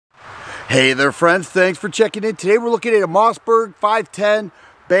Hey there friends, thanks for checking in. Today we're looking at a Mossberg 510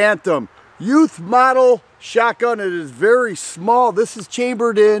 Bantam youth model shotgun. It is very small. This is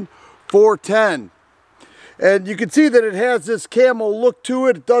chambered in 410. And you can see that it has this camo look to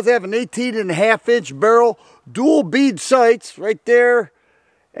it. It does have an 18.5-inch barrel, dual bead sights right there.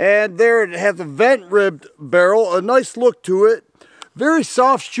 And there it has a vent ribbed barrel, a nice look to it. Very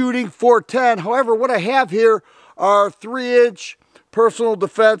soft shooting 410. However, what I have here are 3-inch personal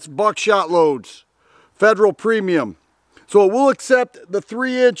defense buckshot loads, federal premium. So it will accept the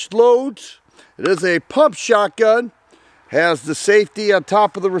 3-inch loads. It is a pump shotgun, has the safety on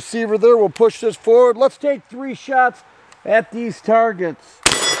top of the receiver there. We'll push this forward. Let's take 3 shots at these targets.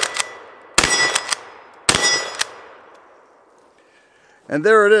 And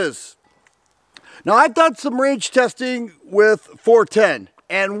there it is. Now I've done some range testing with 410.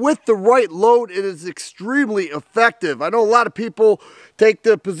 And with the right load, it is extremely effective. I know a lot of people take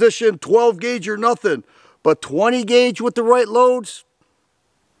the position 12 gauge or nothing, but 20 gauge with the right loads,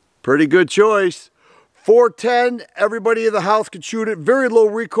 pretty good choice. 410, everybody in the house could shoot it. Very low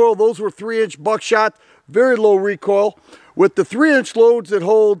recoil. Those were 3-inch buckshot, very low recoil. With the 3-inch loads, it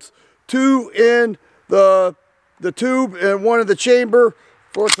holds 2 in the tube and 1 in the chamber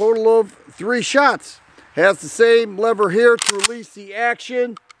for a total of 3 shots. Has the same lever here to release the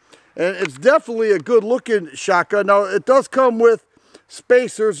action, and it's definitely a good looking shotgun. Now it does come with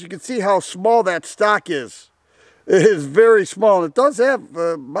spacers. You can see how small that stock is. It is very small. It does have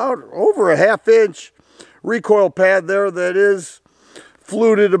about over a 1/2-inch recoil pad there that is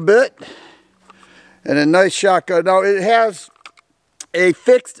fluted a bit, and a nice shotgun. Now it has a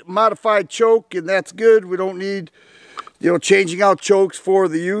fixed modified choke, and that's good. We don't need changing out chokes for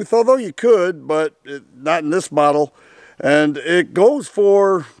the youth, although you could, but not in this model. And it goes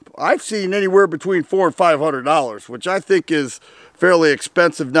for, I've seen anywhere between $400 and $500, which I think is fairly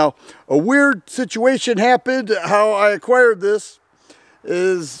expensive. Now, a weird situation happened. How I acquired this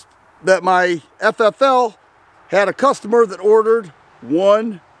is that my FFL had a customer that ordered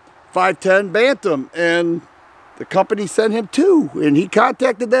 1 510 Bantam, and the company sent him 2, and he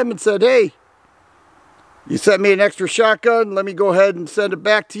contacted them and said, hey, you sent me an extra shotgun, let me go ahead and send it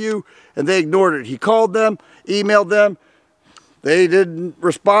back to you. And they ignored it. He called them, emailed them. They didn't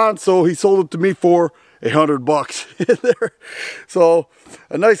respond, so he sold it to me for $100. So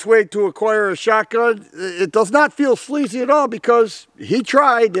a nice way to acquire a shotgun. It does not feel sleazy at all because he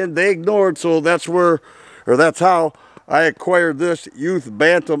tried and they ignored. So that's how I acquired this youth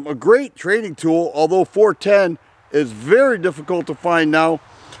Bantam. A great training tool, although 410 is very difficult to find now.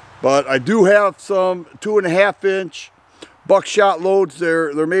 But I do have some 2.5-inch buckshot loads.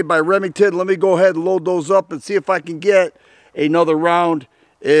 They're made by Remington. Let me go ahead and load those up and see if I can get another round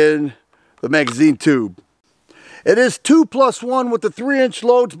in the magazine tube. It is 2+1 with the 3-inch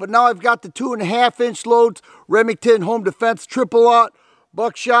loads, but now I've got the 2.5-inch loads. Remington Home Defense triple-aught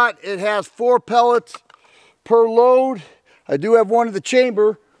buckshot. It has 4 pellets per load. I do have 1 in the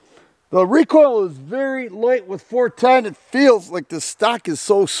chamber. The recoil is very light with 410. It feels like the stock is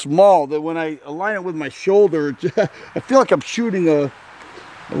so small that when I align it with my shoulder, I feel like I'm shooting a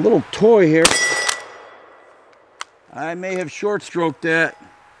little toy here. I may have short stroked that.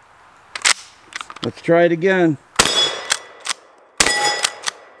 Let's try it again.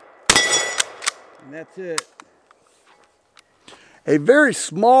 And that's it. A very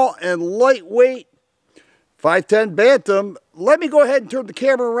small and lightweight 510 Bantam. Let me go ahead and turn the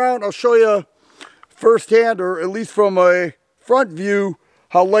camera around. I'll show you firsthand, or at least from a front view,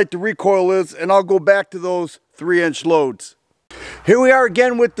 how light the recoil is, and I'll go back to those 3-inch loads. Here we are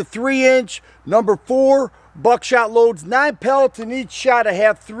again with the 3-inch number 4 buckshot loads, 9 pellets in each shot. I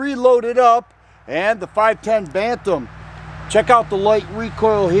have 3 loaded up, and the 510 Bantam. Check out the light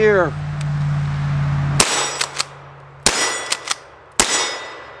recoil here.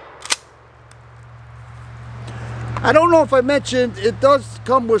 I don't know if I mentioned, it does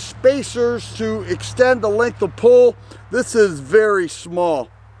come with spacers to extend the length of pull. This is very small.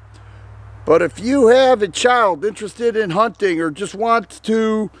 But if you have a child interested in hunting or just wants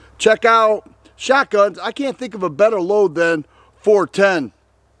to check out shotguns, I can't think of a better load than 410.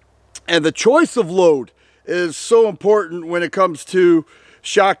 And the choice of load is so important when it comes to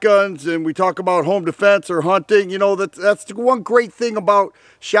shotguns, and we talk about home defense or hunting. That's the one great thing about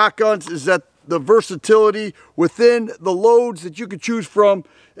shotguns, is that the versatility within the loads that you can choose from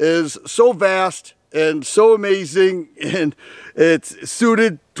is so vast and so amazing, and it's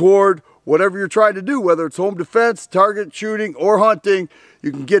suited toward whatever you're trying to do, whether it's home defense, target shooting, or hunting. You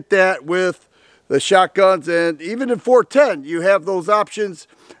can get that with the shotguns, and even in 410 you have those options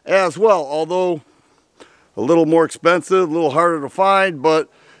as well, although a little more expensive, a little harder to find, but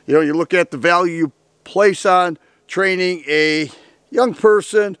You know, you look at the value you place on training a young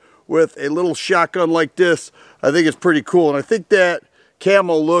person with a little shotgun like this. I think it's pretty cool, and I think that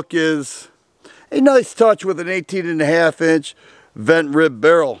camo look is a nice touch with an 18.5 inch vent rib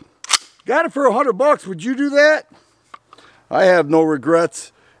barrel. Got it for $100. Would you do that? I have no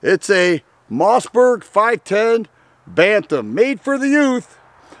regrets. It's a Mossberg 510 Bantam, made for the youth,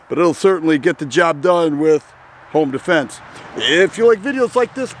 but it'll certainly get the job done with home defense. If you like videos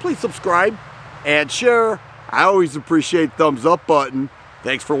like this, please subscribe and share. I always appreciate the thumbs up button.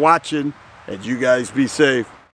 Thanks for watching, and you guys be safe.